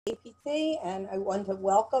APT, and I want to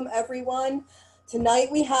welcome everyone. Tonight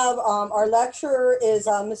we have our lecturer is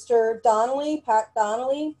Mr. Donnelly, Pat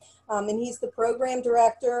Donnelly, and he's the program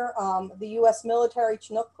director of the U.S. military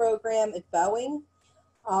Chinook program at Boeing.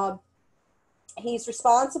 He's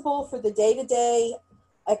responsible for the day-to-day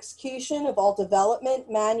execution of all development,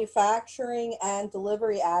 manufacturing, and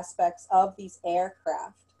delivery aspects of these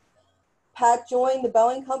aircraft. Pat joined the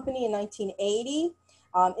Boeing company in 1980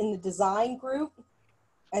 in the design group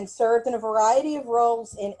and served in a variety of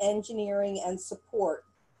roles in engineering and support.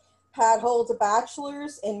 Pat holds a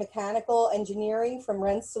bachelor's in mechanical engineering from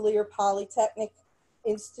Rensselaer Polytechnic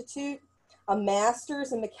Institute, a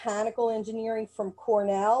master's in mechanical engineering from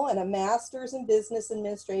Cornell, and a master's in business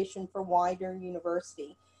administration from Widener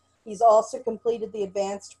University. He's also completed the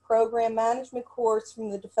advanced program management course from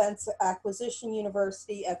the Defense Acquisition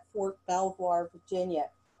University at Fort Belvoir, Virginia.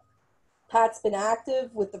 Pat's been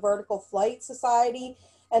active with the Vertical Flight Society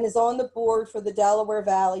and is on the board for the Delaware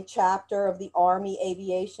Valley chapter of the Army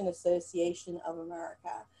Aviation Association of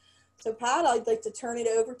America. So Pat, I'd like to turn it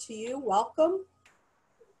over to you. Welcome.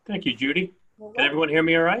 Thank you, Judy. Can everyone hear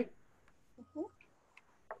me all right?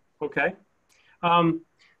 Okay.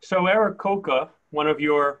 So Eric Coca, one of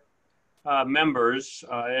your members,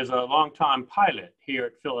 is a longtime pilot here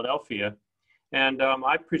at Philadelphia. And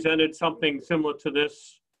I presented something similar to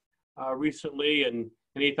this recently, and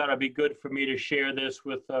he thought it'd be good for me to share this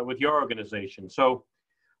with your organization. So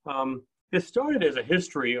this started as a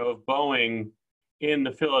history of Boeing in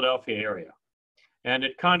the Philadelphia area. And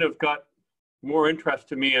it kind of got more interest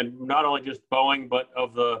to me, and not only just Boeing, but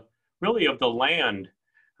of the land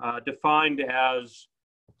defined as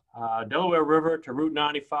Delaware River to Route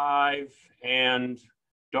 95 and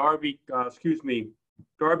Darby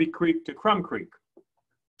Creek to Crum Creek.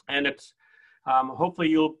 And it's hopefully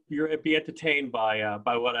you'll be entertained by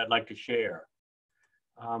what I'd like to share.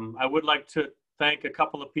 I would like to thank a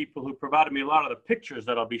couple of people who provided me a lot of the pictures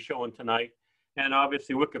that I'll be showing tonight, and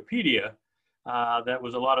obviously Wikipedia. That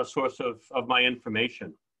was a lot of source of my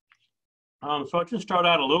information. So I'll just start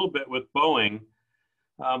out a little bit with Boeing.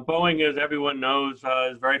 Boeing, as everyone knows,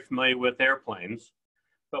 is very familiar with airplanes,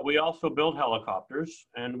 but we also build helicopters,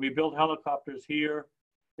 and we build helicopters here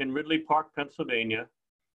in Ridley Park, Pennsylvania,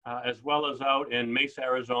 as well as out in Mesa,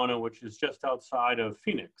 Arizona, which is just outside of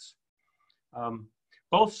Phoenix.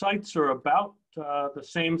 Both sites are about the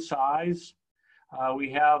same size.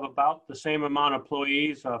 We have about the same amount of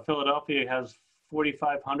employees. Philadelphia has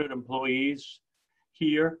 4,500 employees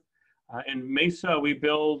here. In Mesa, we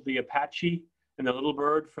build the Apache and the Little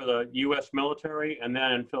Bird for the U.S. military. And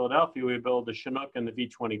then in Philadelphia, we build the Chinook and the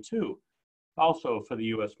V-22, also for the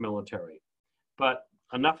U.S. military. But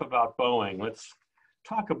enough about Boeing. Let's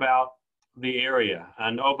talk about the area.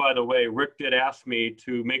 And oh, by the way, Rick did ask me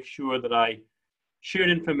to make sure that I shared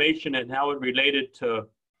information and how it related to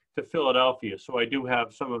Philadelphia. So I do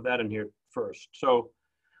have some of that in here first. So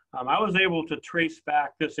I was able to trace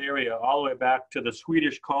back this area all the way back to the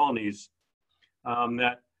Swedish colonies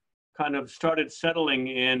that kind of started settling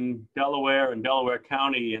in Delaware and Delaware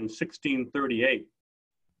County in 1638.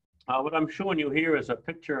 What I'm showing you here is a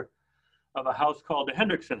picture of a house called the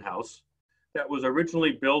Hendrickson House that was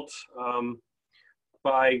originally built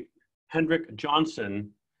by Hendrick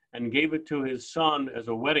Johnson and gave it to his son as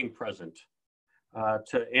a wedding present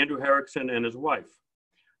to Andrew Hendrickson and his wife.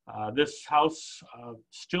 This house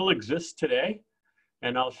still exists today,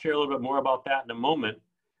 and I'll share a little bit more about that in a moment.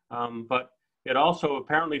 But it also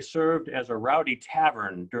apparently served as a rowdy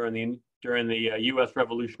tavern during the U.S.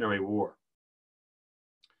 Revolutionary War.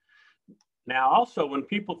 Now, also, when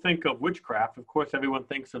people think of witchcraft, of course, everyone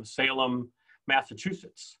thinks of Salem,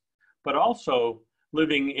 Massachusetts. But also,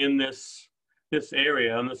 living in this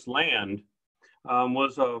area, on this land,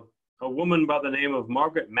 was a woman by the name of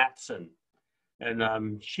Margaret Matson.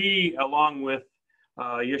 And she, along with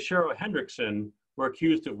Yashiro Hendrickson, were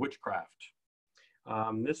accused of witchcraft.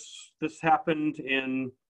 This happened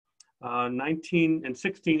in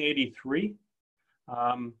 1683.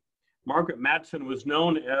 Margaret Matson was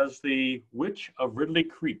known as the Witch of Ridley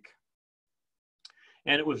Creek.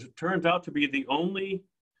 And it turns out to be the only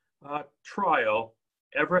trial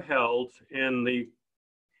ever held in the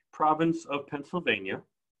province of Pennsylvania.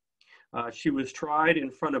 She was tried in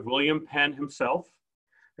front of William Penn himself,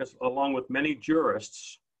 along with many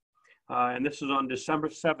jurists. And this is on December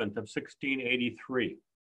 7th of 1683.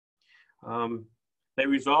 They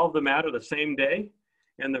resolved the matter the same day,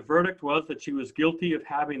 and the verdict was that she was guilty of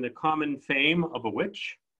having the common fame of a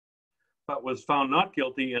witch, but was found not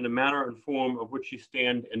guilty in the manner and form of which she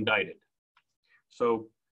stand indicted. So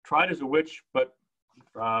tried as a witch, but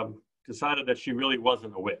decided that she really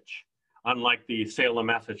wasn't a witch. unlike the Salem,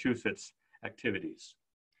 Massachusetts activities.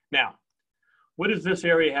 Now, what does this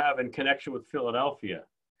area have in connection with Philadelphia?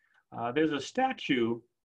 There's a statue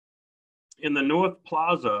in the North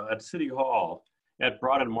Plaza at City Hall at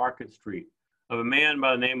Broad and Market Street of a man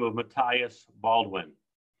by the name of Matthias Baldwin.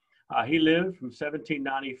 He lived from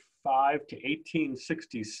 1795 to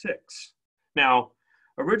 1866. Now,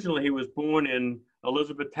 originally he was born in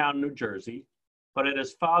Elizabethtown, New Jersey, but at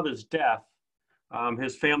his father's death,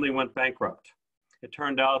 his family went bankrupt. It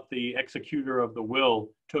turned out the executor of the will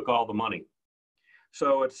took all the money.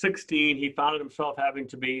 So at 16, he found himself having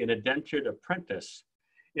to be an indentured apprentice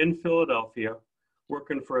in Philadelphia,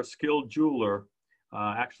 working for a skilled jeweler,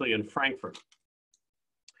 actually in Frankfurt.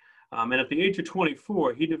 And at the age of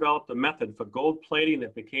 24, he developed a method for gold plating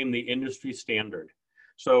that became the industry standard.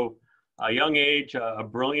 So a young age, a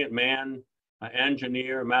brilliant man, an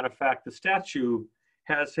engineer. Matter of fact, the statue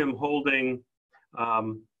has him holding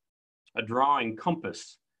a drawing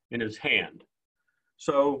compass in his hand.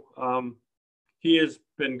 So he has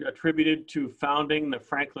been attributed to founding the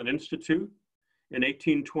Franklin Institute in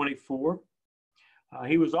 1824.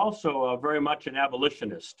 He was also very much an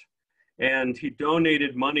abolitionist, and he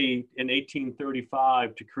donated money in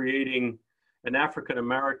 1835 to creating an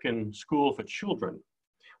African-American school for children,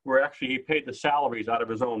 where actually he paid the salaries out of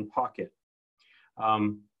his own pocket.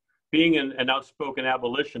 Being an outspoken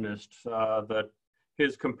abolitionist, that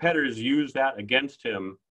his competitors used that against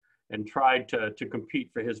him and tried to compete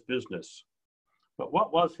for his business. But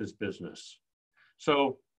what was his business?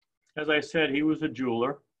 So, as I said, he was a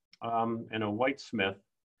jeweler and a whitesmith,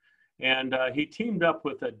 and he teamed up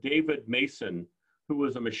with a David Mason, who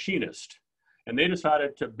was a machinist, and they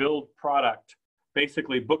decided to build product,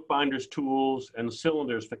 basically bookbinders tools and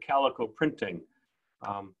cylinders for calico printing,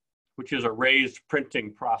 which is a raised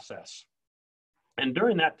printing process. And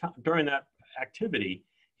during that activity,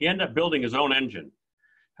 he ended up building his own engine,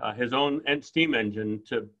 his own steam engine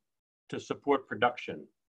to support production.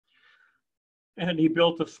 And he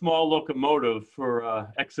built a small locomotive for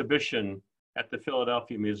exhibition at the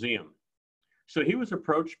Philadelphia Museum. So he was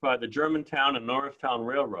approached by the Germantown and Norristown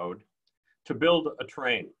Railroad to build a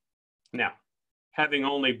train. Now, having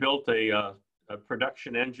only built a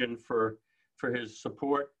production engine for his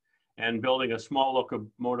support and building a small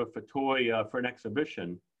locomotive for toy for an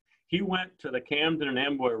exhibition, he went to the Camden and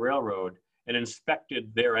Amboy Railroad and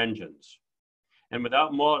inspected their engines. And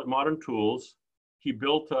without modern tools, he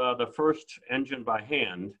built the first engine by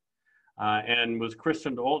hand and was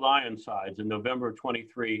christened Old Ironsides in November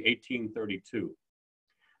 23, 1832.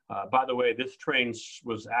 By the way, this train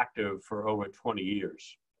was active for over 20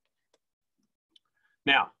 years.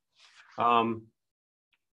 Now,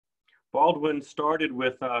 Baldwin started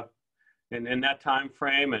with, in that time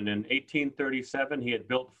frame, and in 1837, he had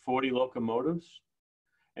built 40 locomotives.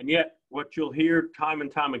 And yet, what you'll hear time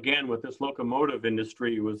and time again with this locomotive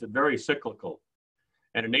industry was very cyclical.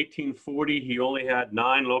 And in 1840, he only had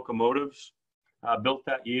 9 locomotives built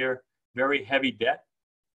that year, very heavy debt.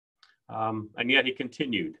 And yet he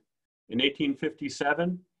continued. In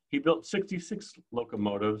 1857, he built 66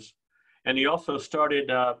 locomotives, and he also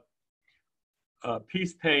started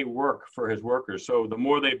piece pay work for his workers. So the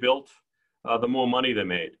more they built, the more money they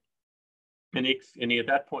made. And he, at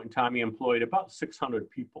that point in time, he employed about 600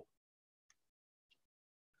 people.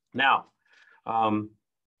 Now,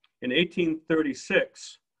 in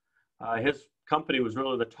 1836, his company was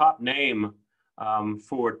really the top name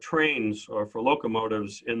for trains or for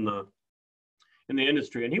locomotives in the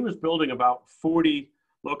industry, and he was building about 40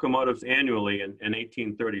 locomotives annually in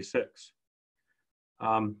 1836.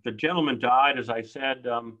 The gentleman died, as I said,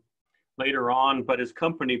 later on, but his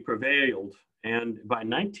company prevailed, and by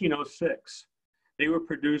 1906, they were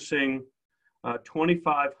producing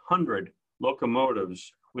 2,500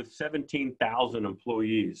 locomotives with 17,000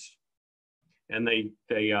 employees. And they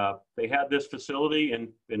had this facility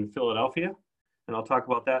in Philadelphia, and I'll talk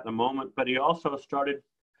about that in a moment, but he also started,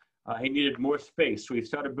 he needed more space, so he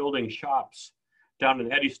started building shops down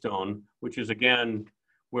in Eddystone, which is again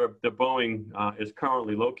where the Boeing is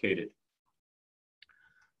currently located.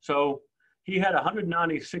 So he had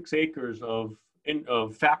 196 acres of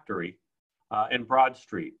factory in Broad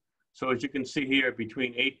Street. So as you can see here,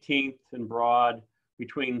 between 18th and Broad,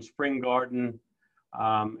 between Spring Garden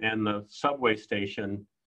and the subway station,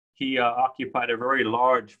 he occupied a very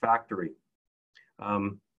large factory.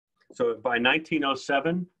 So by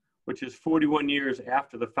 1907, which is 41 years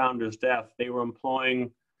after the founder's death, they were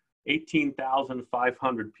employing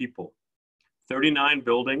 18,500 people, 39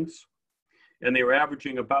 buildings, and they were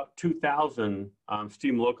averaging about 2,000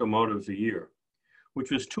 steam locomotives a year,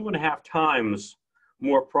 which was 2.5 times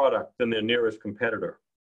more product than their nearest competitor.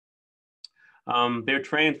 Their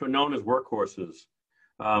trains were known as workhorses.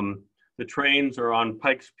 The trains are on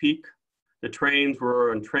Pikes Peak. The trains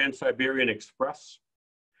were on Trans-Siberian Express.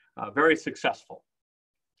 Very successful.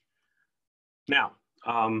 Now,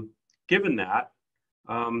 given that,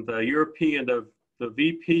 the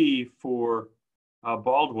VP for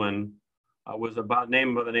Baldwin was by the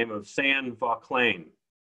name of Sam Vauclin,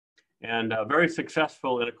 and very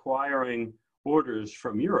successful in acquiring orders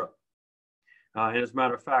from Europe. And as a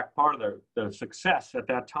matter of fact, part of the success at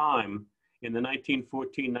that time in the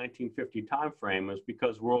 1914-1950 timeframe was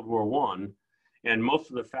because World War I, and most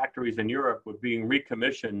of the factories in Europe were being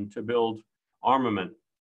recommissioned to build armament.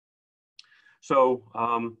 So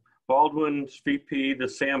Baldwin's VP, the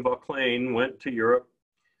Sam Vauclin, went to Europe,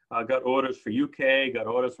 got orders for UK, got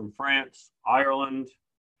orders from France, Ireland,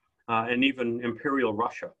 and even Imperial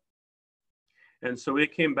Russia. And so he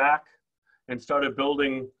came back and started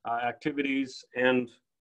building activities, and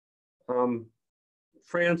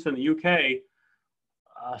France and the UK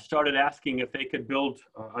started asking if they could build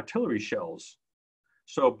artillery shells.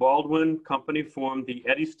 So Baldwin Company formed the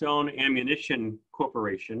Eddystone Ammunition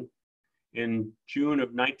Corporation in June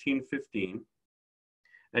of 1915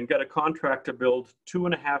 and got a contract to build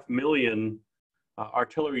 2.5 million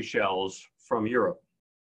artillery shells from Europe.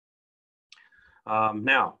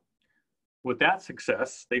 Now, with that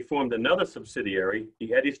success, they formed another subsidiary,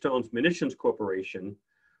 the Eddystone Munitions Corporation,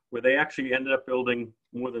 where they actually ended up building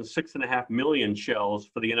more than 6.5 million shells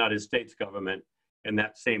for the United States government in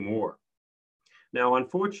that same war. Now,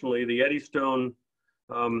 unfortunately, the Eddystone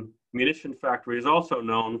munition factory is also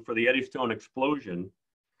known for the Eddystone explosion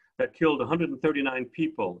that killed 139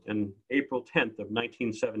 people in April 10th of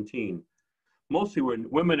 1917. Mostly were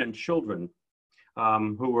women and children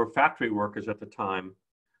who were factory workers at the time,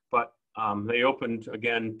 but they opened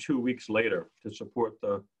again 2 weeks later to support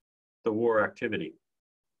the war activity.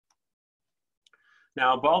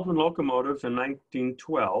 Now, Baldwin locomotives in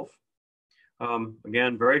 1912,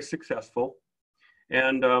 again, very successful,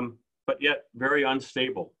 and but yet very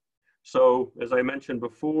unstable. So as I mentioned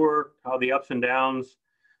before, how the ups and downs,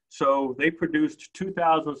 so they produced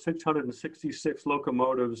 2,666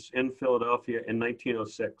 locomotives in Philadelphia in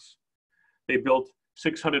 1906. They built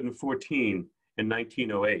 614 in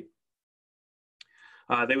 1908.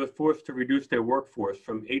 They were forced to reduce their workforce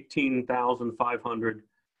from 18,500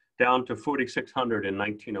 down to 4,600 in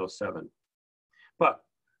 1907. But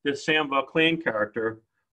this Sam Vauclin character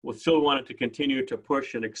still wanted to continue to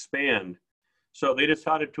push and expand. So they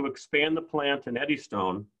decided to expand the plant in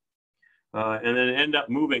Eddystone and then end up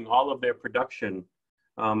moving all of their production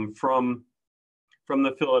from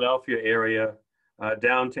the Philadelphia area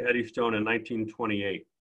down to Eddystone in 1928.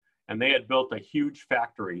 And they had built a huge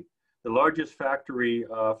factory, the largest factory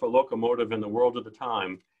for locomotive in the world at the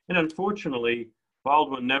time. And unfortunately,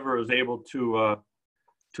 Baldwin never was able to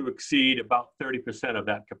exceed about 30% of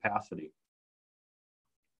that capacity.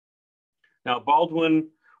 Now, Baldwin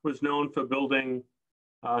was known for building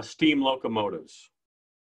steam locomotives.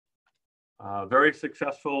 Very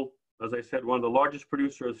successful, as I said, one of the largest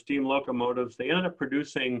producers of steam locomotives. They ended up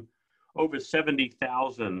producing over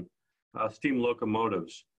 70,000 steam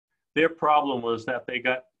locomotives. Their problem was that they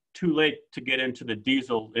got too late to get into the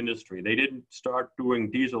diesel industry. They didn't start doing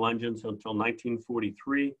diesel engines until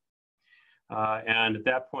 1943. And at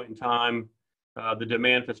that point in time, the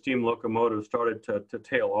demand for steam locomotives started to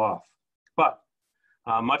tail off. But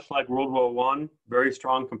much like World War I, very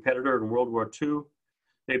strong competitor in World War II,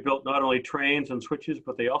 they built not only trains and switches,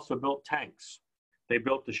 but they also built tanks. They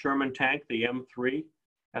built the Sherman tank, the M3,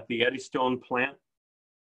 at the Eddystone plant.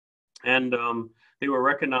 And they were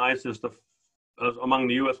recognized as among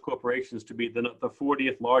the US corporations to be the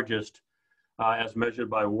 40th largest as measured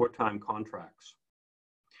by wartime contracts.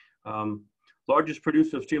 Largest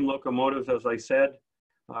producer of steam locomotives, as I said,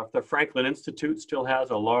 the Franklin Institute still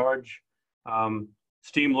has a large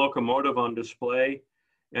steam locomotive on display,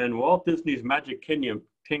 and Walt Disney's Magic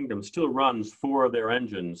Kingdom still runs 4 of their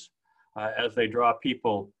engines as they draw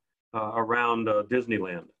people around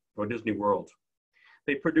Disneyland or Disney World.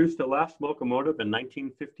 They produced the last locomotive in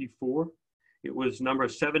 1954. It was number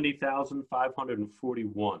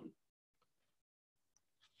 70,541.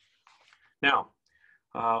 Now,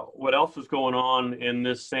 what else is going on in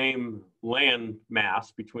this same land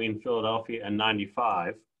mass between Philadelphia and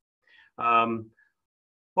 95?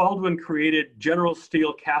 Baldwin created General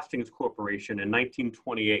Steel Castings Corporation in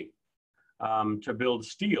 1928 to build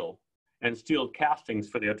steel and steel castings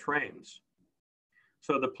for their trains.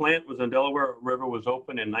 So the plant was in Delaware River, was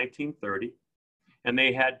open in 1930, and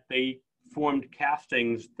they formed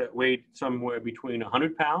castings that weighed somewhere between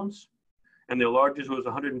 100 pounds, and their largest was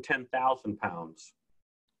 110,000 pounds.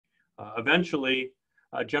 Eventually,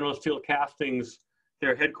 General Steel Castings,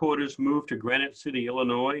 their headquarters moved to Granite City,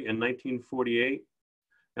 Illinois in 1948,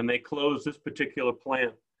 and they closed this particular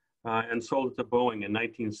plant and sold it to Boeing in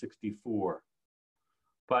 1964.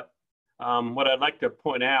 But what I'd like to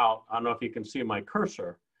point out, I don't know if you can see my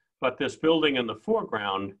cursor, but this building in the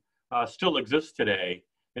foreground still exists today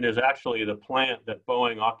and is actually the plant that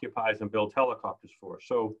Boeing occupies and builds helicopters for.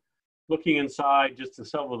 So looking inside just to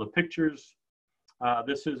several of the pictures,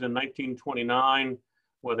 this is in 1929,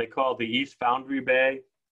 what they call the East Foundry Bay.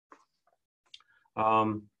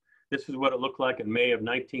 This is what it looked like in May of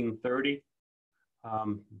 1930.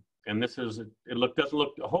 And this is, doesn't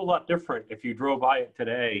look a whole lot different if you drove by it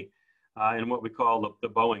today in what we call the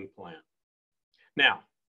Boeing plant. Now,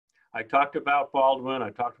 I talked about Baldwin,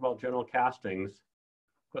 I talked about General Castings,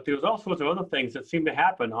 but there was all sorts of other things that seemed to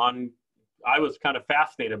happen I was kind of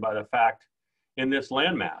fascinated by the fact in this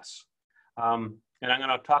landmass. And I'm going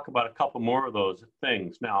to talk about a couple more of those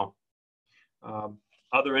things. Now,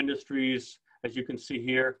 other industries, as you can see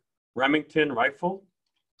here, Remington Rifle,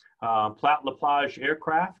 Platt-Lapage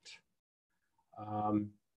Aircraft,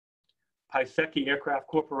 Piasecki Aircraft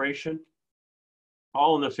Corporation,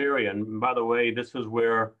 all in this area. And by the way, this is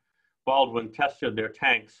where Baldwin tested their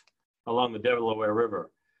tanks along the Delaware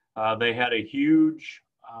River. They had a huge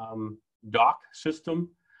dock system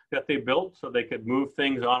that they built so they could move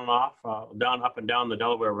things on and off, up and down the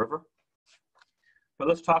Delaware River. But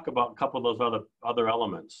let's talk about a couple of those other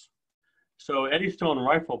elements. So Eddystone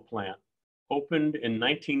Rifle Plant opened in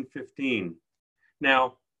 1915.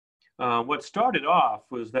 Now, what started off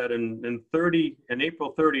was that in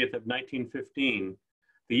April 30th of 1915,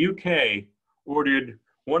 the UK ordered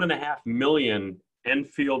 1.5 million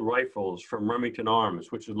Enfield rifles from Remington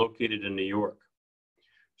Arms, which is located in New York.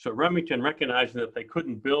 So Remington, recognizing that they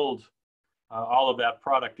couldn't build all of that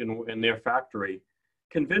product in their factory,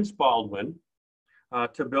 convinced Baldwin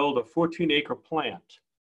to build a 14-acre plant.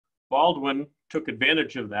 Baldwin took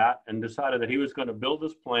advantage of that and decided that he was going to build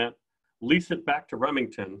this plant, lease it back to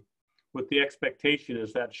Remington, with the expectation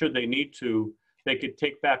is that should they need to, they could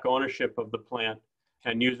take back ownership of the plant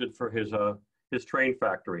and use it for his train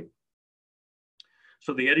factory.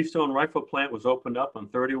 So the Eddystone Rifle Plant was opened up on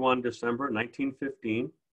 31 December 1915.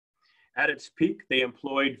 At its peak, they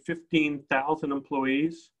employed 15,000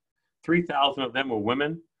 employees. 3,000 of them were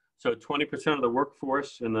women. So 20% of the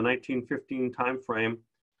workforce in the 1915 timeframe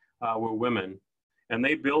were women. And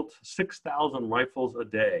they built 6,000 rifles a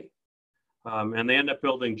day. And they ended up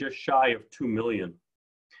building just shy of 2 million.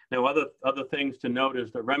 Now, other things to note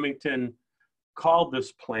is that Remington called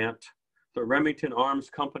this plant the Remington Arms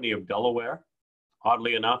Company of Delaware.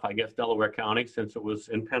 Oddly enough, I guess Delaware County, since it was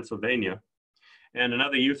in Pennsylvania. And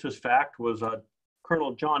another useless fact was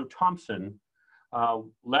Colonel John Thompson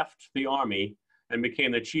left the Army and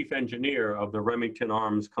became the chief engineer of the Remington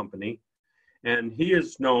Arms Company. And he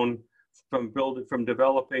is known from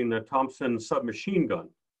developing the Thompson submachine gun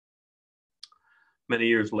many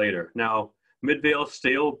years later. Now, Midvale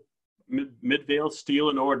Steel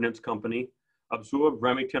and Ordnance Company absorbed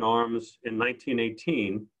Remington Arms in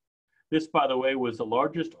 1918. This, by the way, was the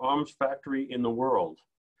largest arms factory in the world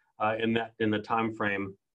in the time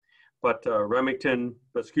frame. But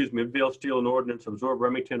Midvale Steel and Ordnance absorbed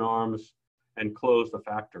Remington Arms and closed the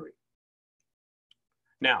factory.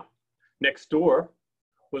 Now, next door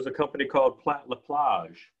was a company called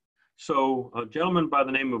Platt-Lapage. So a gentleman by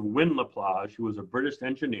the name of Win Lapage, who was a British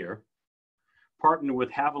engineer, partnered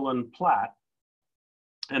with Haviland Platt,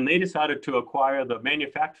 and they decided to acquire the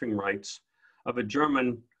manufacturing rights of a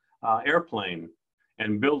German airplane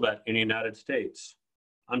and build that in the United States.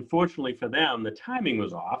 Unfortunately for them, the timing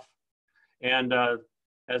was off. And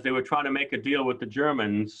as they were trying to make a deal with the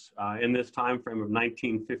Germans in this time frame of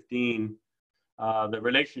 1915, the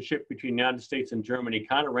relationship between the United States and Germany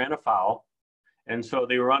kind of ran afoul. And so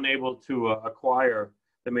they were unable to acquire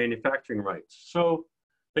the manufacturing rights. So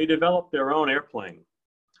they developed their own airplane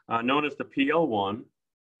known as the PL-1,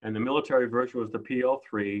 and the military version was the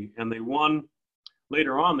PL-3. And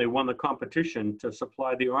later on, they won the competition to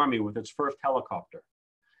supply the Army with its first helicopter.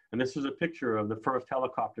 And this is a picture of the first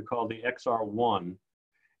helicopter called the XR-1.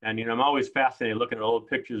 And I'm always fascinated looking at old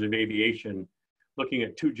pictures of aviation, looking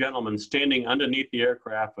at two gentlemen standing underneath the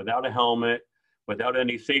aircraft without a helmet, without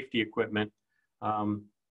any safety equipment,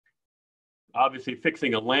 obviously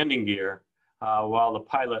fixing a landing gear while the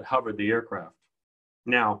pilot hovered the aircraft.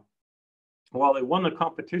 Now, while they won the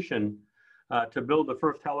competition to build the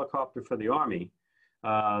first helicopter for the Army,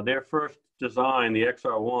 their first design, the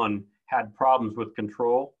XR-1, had problems with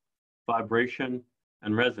control, vibration,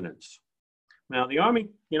 and resonance. Now, the Army,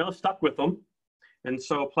 stuck with them, And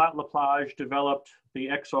so Platt-Lapage developed the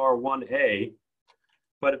XR-1A,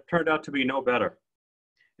 but it turned out to be no better.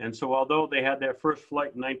 And so although they had their first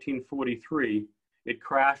flight in 1943, it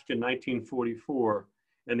crashed in 1944,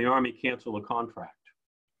 and the Army canceled the contract.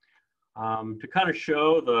 To kind of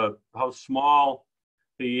show how small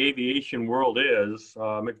the aviation world is,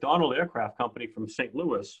 McDonnell Aircraft Company from St.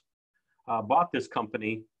 Louis bought this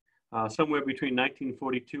company somewhere between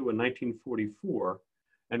 1942 and 1944,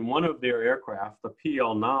 and one of their aircraft, the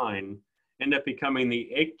PL-9, ended up becoming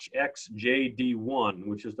the HXJD-1,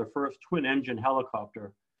 which is the first twin-engine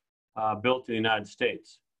helicopter built in the United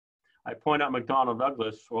States. I point out McDonnell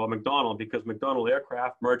Douglas, or McDonnell, because McDonnell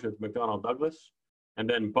Aircraft merged with McDonnell Douglas, and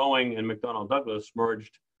then Boeing and McDonnell Douglas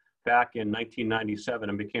merged back in 1997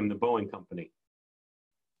 and became the Boeing company.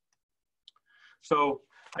 So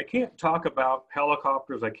I can't talk about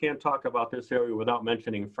helicopters, I can't talk about this area without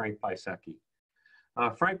mentioning Frank Pisecki.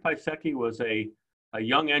 Frank Pisecki was a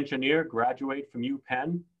young engineer, graduate from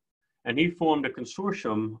UPenn, and he formed a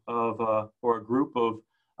consortium of, or a group of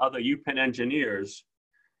other UPenn engineers,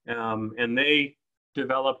 and they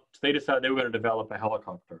decided they were going to develop a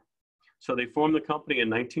helicopter. So they formed the company in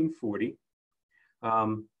 1940,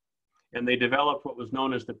 and they developed what was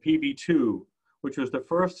known as the PV-2, which was the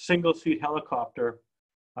first single-seat helicopter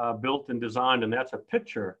built and designed, and that's a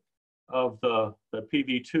picture of the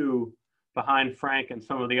PV-2 behind Frank and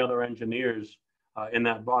some of the other engineers in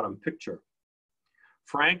that bottom picture.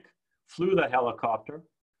 Frank flew that helicopter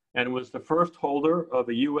and was the first holder of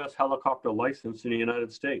a US helicopter license in the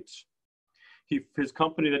United States. His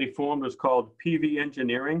company that he formed was called PV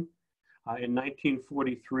Engineering in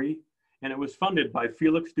 1943, and it was funded by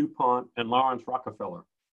Felix DuPont and Lawrence Rockefeller.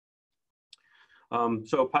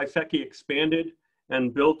 So Pisecki expanded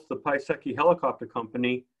and built the Pisecki Helicopter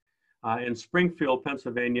Company in Springfield,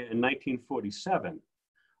 Pennsylvania in 1947.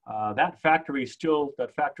 That factory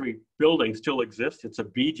building still exists. It's a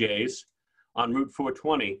BJ's on Route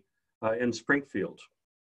 420 in Springfield.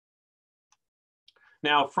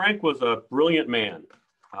 Now, Frank was a brilliant man.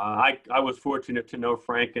 I was fortunate to know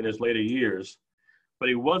Frank in his later years, but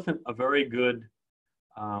he wasn't a very good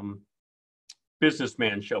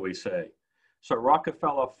businessman, shall we say. So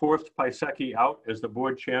Rockefeller forced Pisecki out as the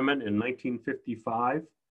board chairman in 1955.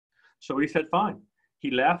 So he said, fine.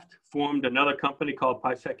 He left, formed another company called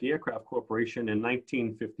Pisecki Aircraft Corporation in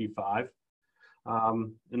 1955.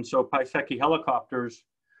 And so Pisecki Helicopters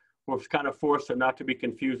was kind of forced to not to be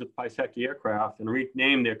confused with Pisecki Aircraft and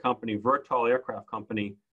renamed their company Vertol Aircraft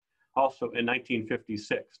Company also in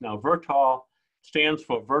 1956. Now, Vertol stands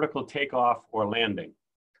for vertical takeoff or landing.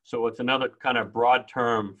 So it's another kind of broad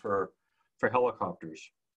term for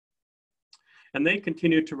helicopters. And they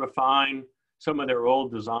continued to refine some of their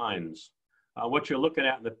old designs. What you're looking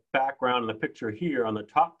at in the background in the picture here, on the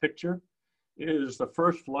top picture, is the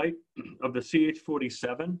first flight of the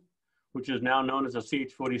CH-47, which is now known as the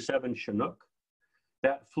CH-47 Chinook.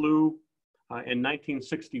 That flew in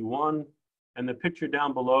 1961, and the picture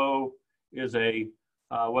down below is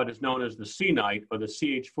what is known as the Sea Knight, or the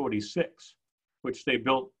CH-46, which they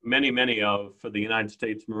built many of for the United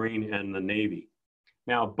States Marine and the Navy.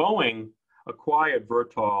 Now, Boeing acquired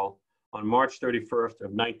Vertol on March 31st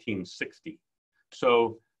of 1960.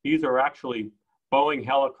 So these are actually Boeing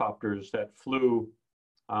helicopters that flew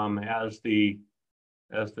as the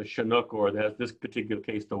Chinook, or as this particular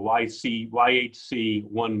case, the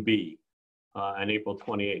YHC-1B on April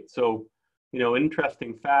 28th. So, you know,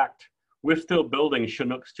 interesting fact, we're still building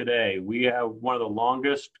Chinooks today. We have one of the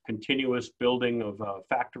longest continuous building of a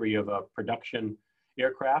factory of a production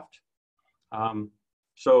aircraft.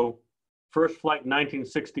 So first flight in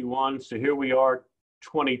 1961, so here we are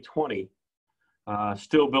 2020,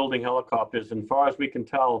 still building helicopters. And far as we can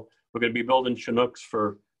tell, we're going to be building Chinooks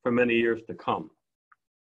for many years to come.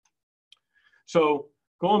 So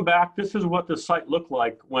going back, this is what the site looked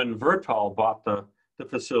like when Vertol bought the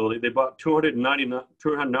facility. They bought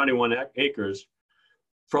 291 acres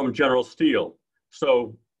from General Steel.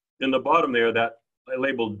 So in the bottom there, that I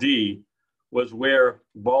labeled D was where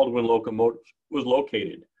Baldwin Locomotives was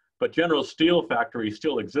located. But General Steel factory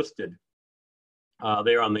still existed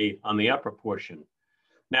there on the upper portion.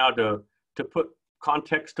 Now to put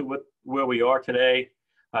context to where we are today,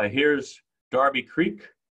 here's Darby Creek.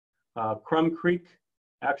 Crum Creek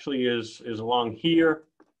actually is along here.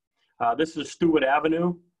 This is Stewart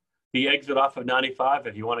Avenue, the exit off of 95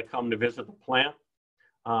 if you want to come to visit the plant.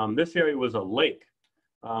 This area was a lake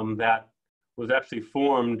that was actually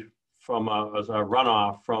formed as a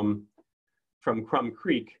runoff from Crum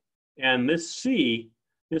Creek. And this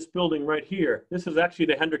building right here, this is actually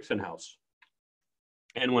the Hendrickson House.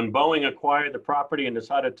 And when Boeing acquired the property and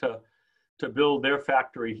decided to to build their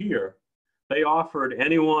factory here, they offered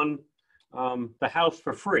anyone the house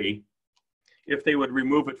for free if they would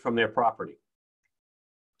remove it from their property.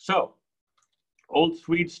 So, Old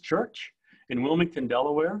Swedes Church in Wilmington,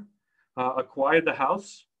 Delaware, acquired the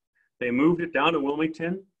house. They moved it down to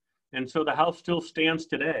Wilmington, and so the house still stands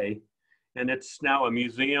today, and it's now a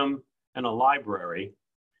museum and a library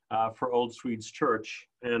for Old Swedes Church.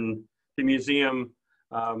 And the museum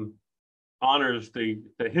honors the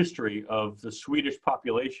history of the Swedish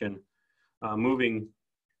population moving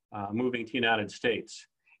to the United States.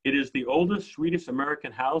 It is the oldest Swedish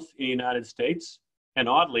American house in the United States, and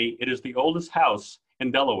oddly, it is the oldest house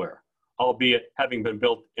in Delaware, albeit having been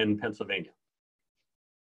built in Pennsylvania.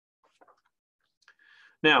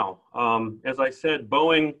 Now, as I said,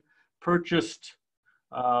 Boeing purchased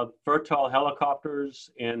Vertol helicopters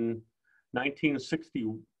in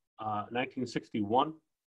 1961.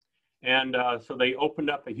 And so they opened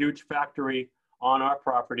up a huge factory on our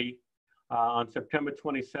property on September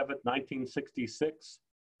 27th, 1966.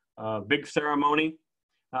 Big ceremony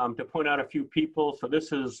to point out a few people. So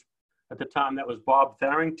this is, at the time, that was Bob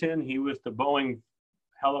Tharrington. He was the Boeing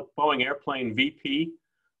airplane VP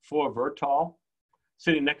for Vertol.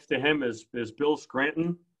 Sitting next to him is Bill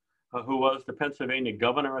Scranton, who was the Pennsylvania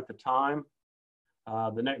governor at the time.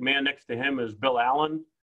 The man next to him is Bill Allen,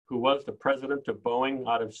 who was the president of Boeing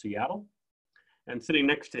out of Seattle. And sitting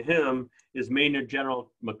next to him is Major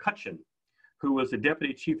General McCutcheon, who was the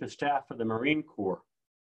deputy chief of staff for the Marine Corps.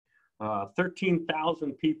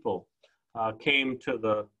 13,000 people came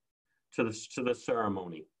to the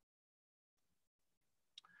ceremony.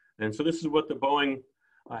 And so this is what the Boeing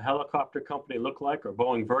helicopter company looked like, or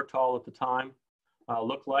Boeing Vertol at the time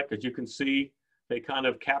looked like. As you can see, they kind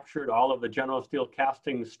of captured all of the General Steel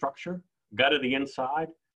casting structure, gutted the inside,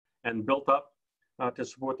 and built up to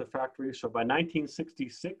support the factory. So by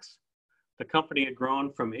 1966, the company had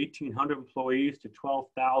grown from 1,800 employees to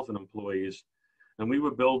 12,000 employees, and we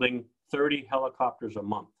were building 30 helicopters a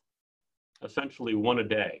month, essentially one a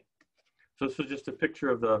day. So this is just a picture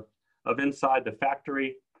of inside the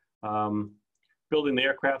factory, building the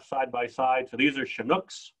aircraft side by side. So these are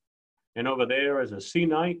Chinooks, and over there is a Sea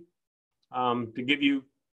Knight. To give you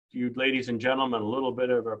ladies and gentlemen a little bit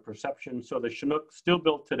of a perception, so the Chinook, still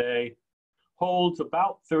built today, holds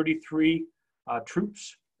about 33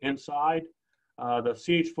 troops inside. The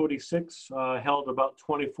CH-46 held about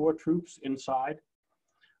 24 troops inside.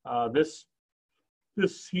 This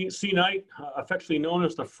Sea Knight, affectionately known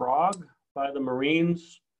as the Frog by the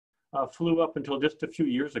Marines, flew up until just a few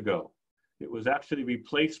years ago. It was actually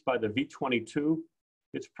replaced by the V-22.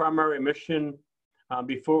 Its primary mission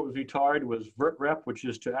before it was retired was VertRep, which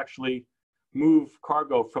is to actually move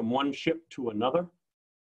cargo from one ship to another.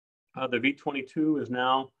 The V-22 is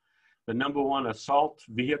now the #1 assault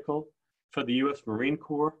vehicle for the U.S. Marine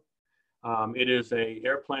Corps. It is an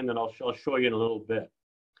airplane that I'll show you in a little bit.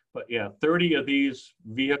 But yeah, 30 of these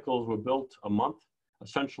vehicles were built a month,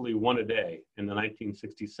 essentially one a day in the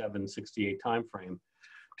 1967-68 timeframe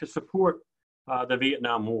to support the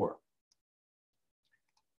Vietnam War.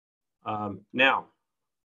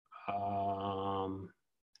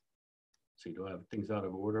 See, do I have things out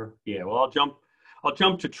of order? Yeah, well, I'll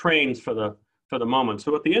jump to trains for the moment.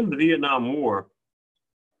 So at the end of the Vietnam War,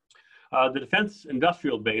 the Defense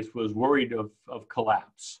Industrial Base was worried of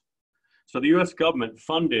collapse. So the US government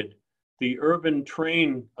funded the Urban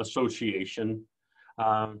Train Association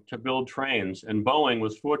to build trains, and Boeing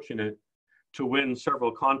was fortunate to win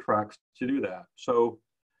several contracts to do that. So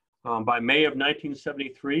by May of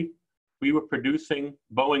 1973, we were producing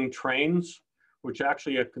Boeing trains, which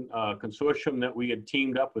actually a consortium that we had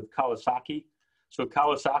teamed up with Kawasaki. So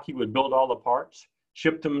Kawasaki would build all the parts,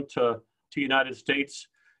 ship them to the United States,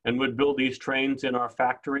 and would build these trains in our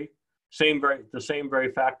factory. The same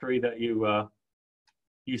very factory that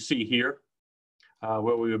you see here,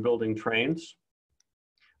 where we were building trains.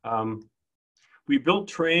 We built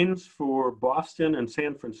trains for Boston and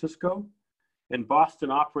San Francisco, and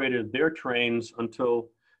Boston operated their trains until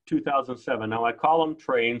 2007. Now I call them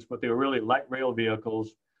trains, but they were really light rail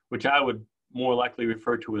vehicles, which I would more likely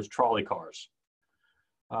refer to as trolley cars.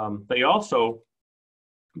 They also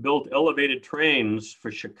built elevated trains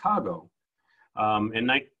for Chicago, and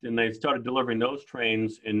they started delivering those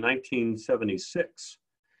trains in 1976.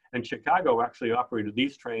 And Chicago actually operated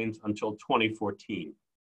these trains until 2014.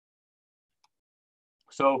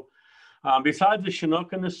 So besides the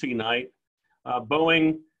Chinook and the Sea Knight,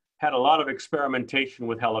 Boeing had a lot of experimentation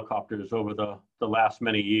with helicopters over the last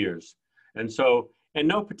many years. And so in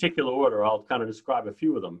no particular order, I'll kind of describe a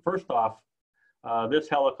few of them. First off, this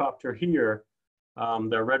helicopter here,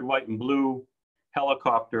 the red, white, and blue,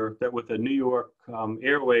 helicopter that with a New York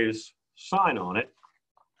Airways sign on it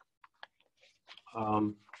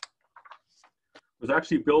was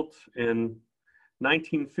actually built in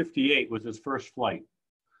 1958 was his first flight.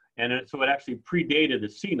 And so it actually predated the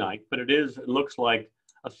C-Night, but it looks like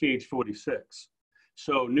a CH-46.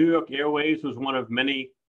 So New York Airways was one of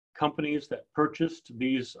many companies that purchased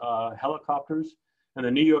these helicopters. And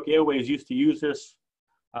the New York Airways used to use this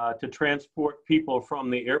to transport people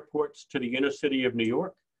from the airports to the inner city of New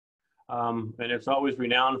York. And it's always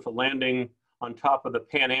renowned for landing on top of the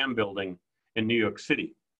Pan Am building in New York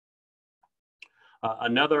City.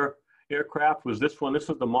 Another aircraft was this one. This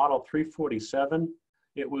was the Model 347.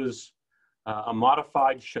 It was a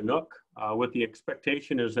modified Chinook with the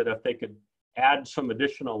expectation is that if they could add some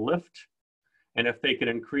additional lift and if they could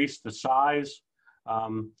increase the size,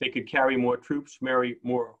 they could carry more troops,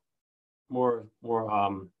 more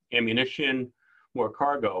ammunition, more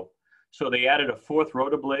cargo. So they added a fourth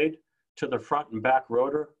rotor blade to the front and back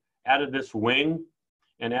rotor, added this wing,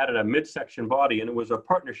 and added a midsection body. And it was a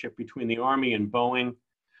partnership between the Army and Boeing.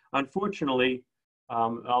 Unfortunately,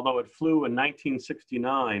 although it flew in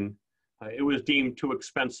 1969, it was deemed too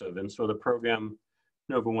expensive. And so the program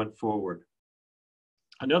never went forward.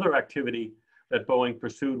 Another activity that Boeing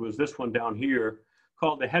pursued was this one down here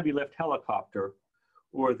called the heavy lift helicopter,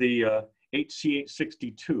 or the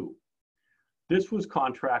HC-862. This was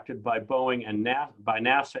contracted by Boeing and by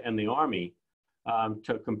NASA and the Army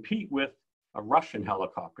to compete with a Russian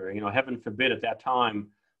helicopter. You know, heaven forbid at that time,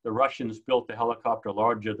 the Russians built a helicopter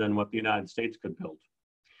larger than what the United States could build.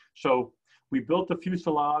 So we built the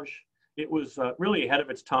fuselage. It was really ahead of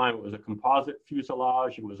its time. It was a composite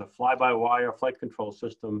fuselage. It was a fly-by-wire flight control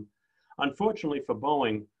system. Unfortunately for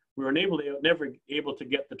Boeing, we were never able to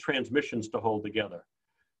get the transmissions to hold together.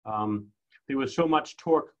 There was so much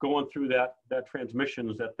torque going through that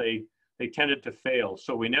transmissions that they tended to fail.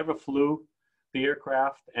 So we never flew the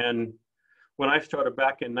aircraft. And when I started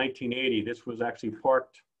back in 1980, this was actually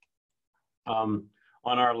parked on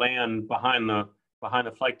our land behind the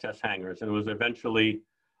flight test hangars, and it was eventually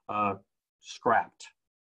scrapped.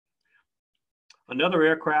 Another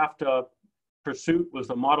aircraft pursuit was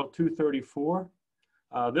the Model 234.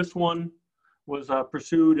 This one was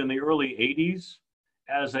pursued in the early 80s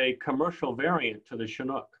as a commercial variant to the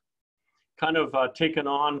Chinook. Kind of taken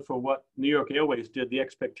on for what New York Airways did, the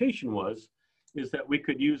expectation is that we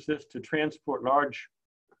could use this to transport large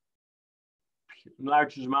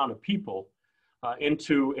amount of people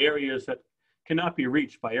into areas that cannot be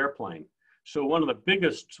reached by airplane. So one of the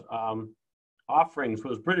biggest offerings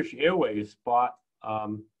was British Airways bought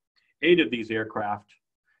 8 of these aircraft,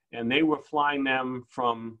 and they were flying them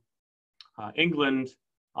from England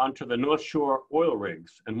onto the North Shore oil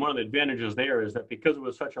rigs. And one of the advantages there is that because it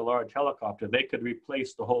was such a large helicopter, they could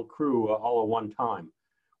replace the whole crew all at one time.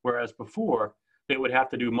 Whereas before, they would have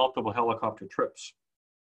to do multiple helicopter trips.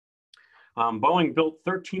 Boeing built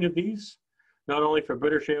 13 of these, not only for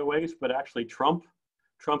British Airways, but actually Trump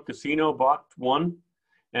Casino bought one,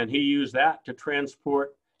 and he used that to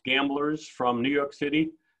transport gamblers from New York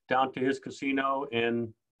City down to his casino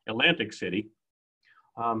in Atlantic City.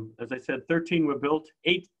 As I said, 13 were built,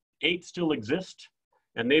 eight still exist,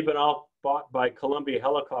 and they've been all bought by Columbia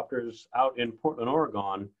Helicopters out in Portland,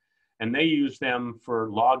 Oregon, and they use them for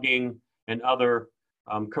logging and other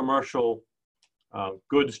commercial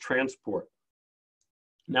goods transport.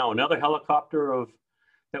 Now, another helicopter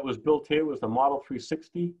that was built here was the Model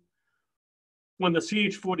 360. When the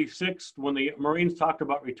CH-46, when the Marines talked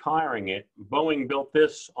about retiring it, Boeing built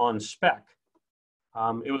this on spec.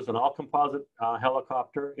 It was an all-composite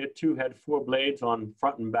helicopter. It too had 4 blades on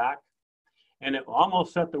front and back, and it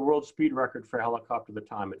almost set the world speed record for a helicopter at the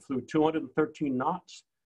time. It flew 213 knots.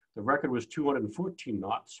 The record was 214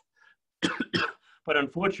 knots. But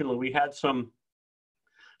unfortunately, we had some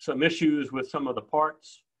issues with some of the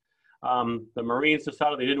parts. The Marines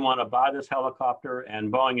decided they didn't want to buy this helicopter,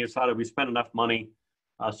 and Boeing decided we spent enough money,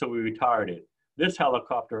 so we retired it. This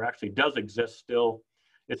helicopter actually does exist still.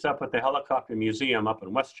 It's up at the Helicopter Museum up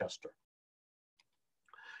in Westchester.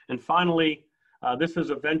 And finally, this is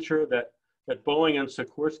a venture that Boeing and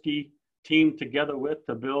Sikorsky teamed together with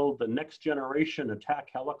to build the next generation attack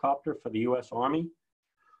helicopter for the US Army.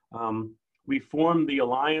 We formed the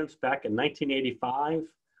alliance back in 1985.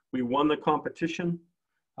 We won the competition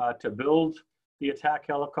to build the attack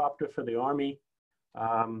helicopter for the Army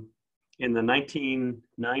in the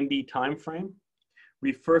 1990 timeframe.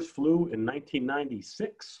 We first flew in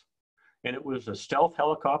 1996, and it was a stealth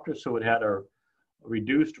helicopter, so it had a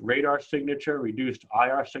reduced radar signature, reduced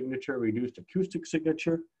IR signature, reduced acoustic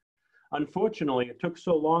signature. Unfortunately, it took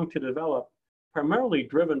so long to develop primarily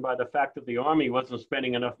driven by the fact that the Army wasn't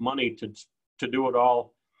spending enough money to do it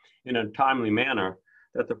all in a timely manner,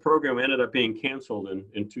 that the program ended up being canceled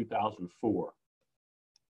in 2004.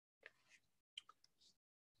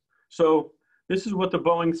 So this is what the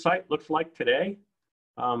Boeing site looks like today.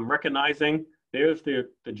 Recognizing there's the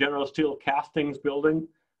General Steel Castings building,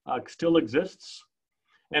 still exists.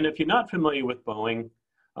 And if you're not familiar with Boeing,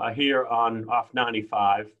 here off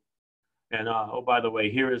 95, and oh, by the way,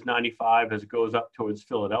 here is 95 as it goes up towards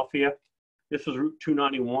Philadelphia. This is Route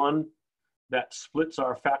 291 that splits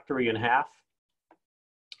our factory in half.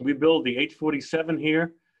 We build the H-47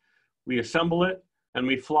 here, we assemble it, and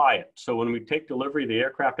we fly it. So when we take delivery, the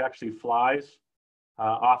aircraft actually flies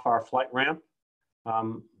off our flight ramp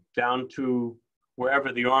down to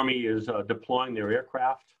wherever the Army is deploying their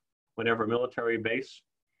aircraft, whatever military base.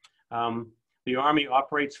 The Army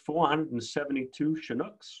operates 472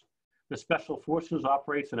 Chinooks. The Special Forces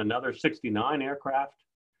operates in another 69 aircraft.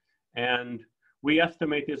 And we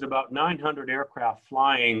estimate there's about 900 aircraft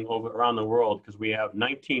flying around the world because we have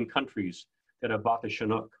 19 countries that have bought the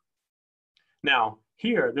Chinook. Now,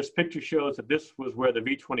 here, this picture shows that this was where the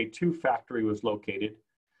V-22 factory was located.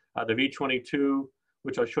 The V-22,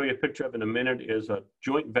 which I'll show you a picture of in a minute, is a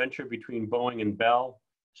joint venture between Boeing and Bell.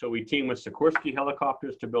 So we team with Sikorsky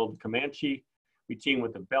helicopters to build the Comanche. We team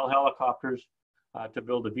with the Bell helicopters to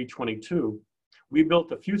build the V-22. We built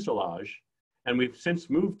the fuselage, and we've since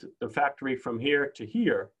moved the factory from here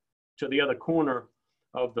to the other corner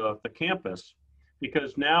of the campus,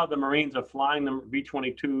 because now the Marines are flying the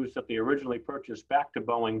V-22s that they originally purchased back to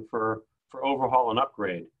Boeing for overhaul and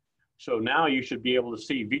upgrade. So now you should be able to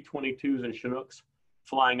see V-22s and Chinooks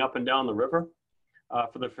flying up and down the river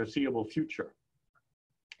for the foreseeable future.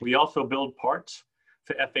 We also build parts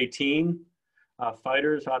for F-18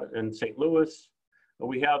 fighters out in St. Louis.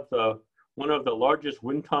 We have one of the largest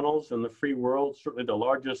wind tunnels in the free world, certainly the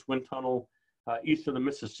largest wind tunnel east of the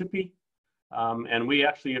Mississippi. And we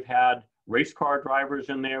actually have had race car drivers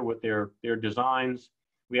in there with their designs.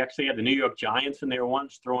 We actually had the New York Giants in there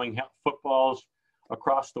once throwing footballs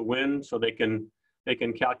across the wind so they can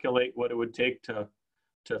calculate what it would take to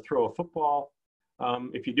throw a football.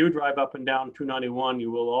 If you do drive up and down 291, you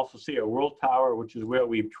will also see a world tower, which is where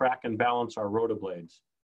we track and balance our rotor blades.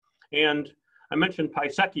 And I mentioned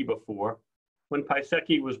Piasecki before. When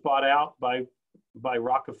Piasecki was bought out by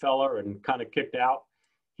Rockefeller and kind of kicked out,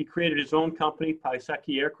 he created his own company,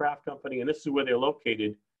 Piasecki Aircraft Company, and this is where they're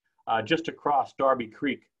located, just across Darby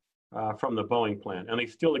Creek from the Boeing plant. And they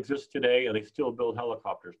still exist today, and they still build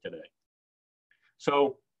helicopters today.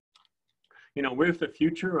 So, you know, where's the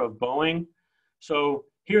future of Boeing? So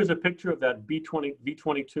here's a picture of that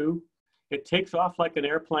V-22. It takes off like an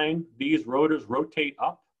airplane. These rotors rotate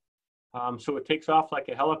up. So it takes off like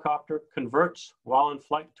a helicopter, converts while in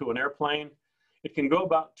flight to an airplane. It can go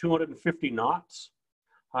about 250 knots,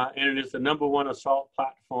 and it is the #1 assault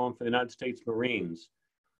platform for the United States Marines.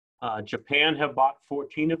 Japan have bought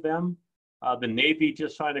 14 of them. The Navy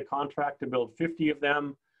just signed a contract to build 50 of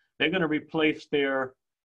them. They're going to replace their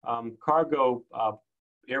cargo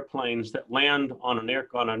airplanes that land on an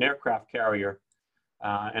aircraft carrier.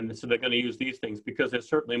 And so they're going to use these things because they're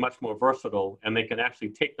certainly much more versatile, and they can actually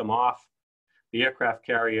take them off the aircraft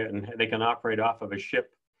carrier and they can operate off of a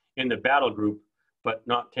ship in the battle group, but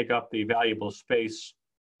not take up the valuable space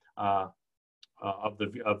of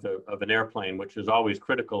an airplane, which is always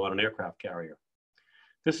critical on an aircraft carrier.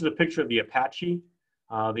 This is a picture of the Apache,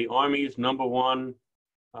 the Army's #1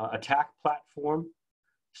 attack platform.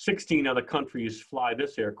 16 other countries fly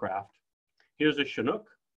this aircraft. Here's a Chinook.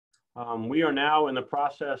 We are now in the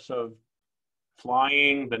process of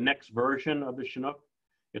flying the next version of the Chinook.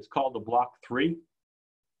 It's called the Block 3.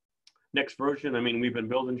 Next version, I mean, we've been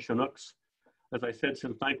building Chinooks, as I said,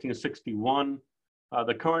 since 1961.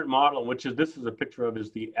 The current model, this is a picture of,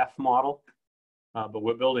 is the F model. But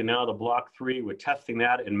we're building now the Block 3. We're testing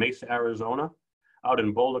that in Mesa, Arizona, out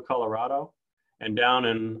in Boulder, Colorado, and down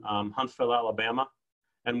in Huntsville, Alabama.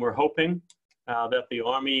 And we're hoping that the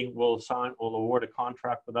Army will award a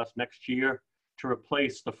contract with us next year to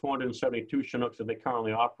replace the 472 Chinooks that they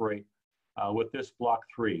currently operate with this Block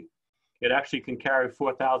 3. It actually can carry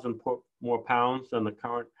 4,000 more pounds than the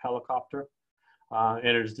current helicopter, and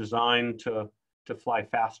it is designed to fly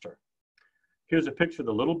faster. Here's a picture of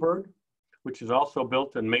the Little Bird, which is also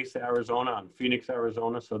built in Mesa, Arizona, and Phoenix,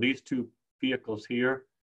 Arizona. So these two vehicles here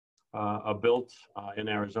are built in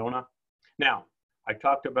Arizona. Now, I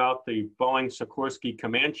talked about the Boeing Sikorsky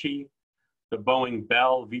Comanche, the Boeing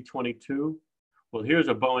Bell V-22. Well, here's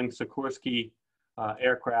a Boeing Sikorsky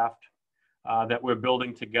aircraft. that we're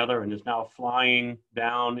building together and is now flying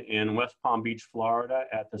down in West Palm Beach, Florida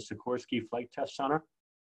at the Sikorsky Flight Test Center.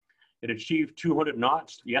 It achieved 200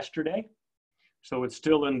 knots yesterday, so it's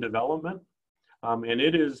still in development. And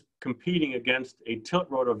it is competing against a tilt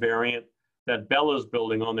rotor variant that Bell is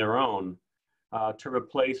building on their own to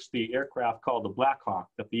replace the aircraft called the Black Hawk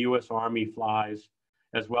that the US Army flies,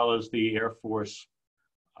 as well as the Air Force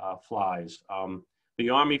flies. The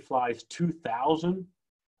Army flies 2,000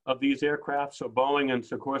 of these aircraft, so Boeing and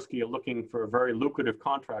Sikorsky are looking for a very lucrative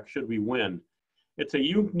contract should we win. It's a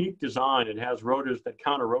unique design. It has rotors that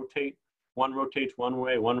counter-rotate. One rotates one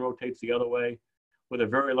way, one rotates the other way, with a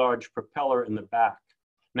very large propeller in the back.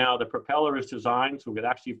 Now, the propeller is designed so it could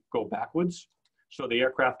actually go backwards, so the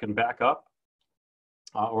aircraft can back up,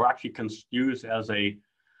 or actually can use as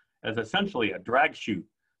essentially a drag chute.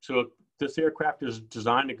 So this aircraft is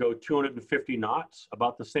designed to go 250 knots,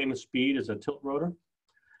 about the same speed as a tilt rotor.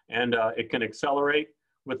 And it can accelerate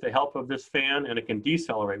with the help of this fan, and it can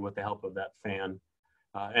decelerate with the help of that fan.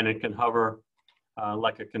 And it can hover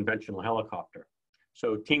like a conventional helicopter.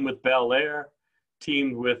 So teamed with Bel Air,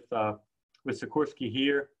 teamed with Sikorsky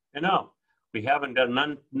here. And no, we haven't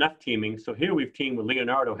done enough teaming. So here we've teamed with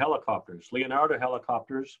Leonardo Helicopters. Leonardo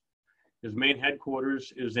Helicopters, his main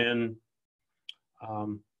headquarters is in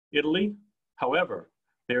Italy. However,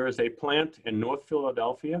 there is a plant in North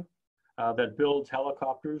Philadelphia that builds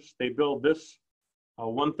helicopters. They build this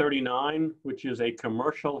 139, which is a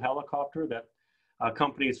commercial helicopter that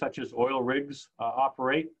companies such as oil rigs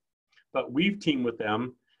operate. But we've teamed with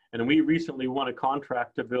them, and we recently won a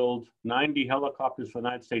contract to build 90 helicopters for the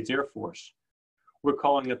United States Air Force. We're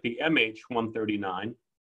calling it the MH-139.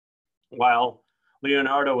 While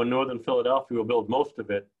Leonardo in Northern Philadelphia will build most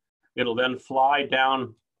of it, it'll then fly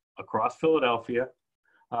down across Philadelphia,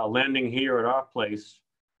 landing here at our place.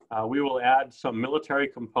 We will add some military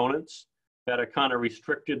components that are kind of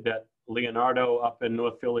restricted that Leonardo up in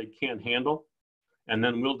North Philly can't handle. And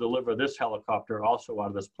then we'll deliver this helicopter also out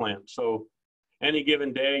of this plant. So any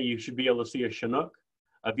given day, you should be able to see a Chinook,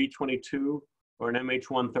 a V-22, or an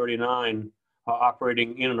MH-139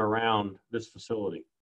 operating in and around this facility.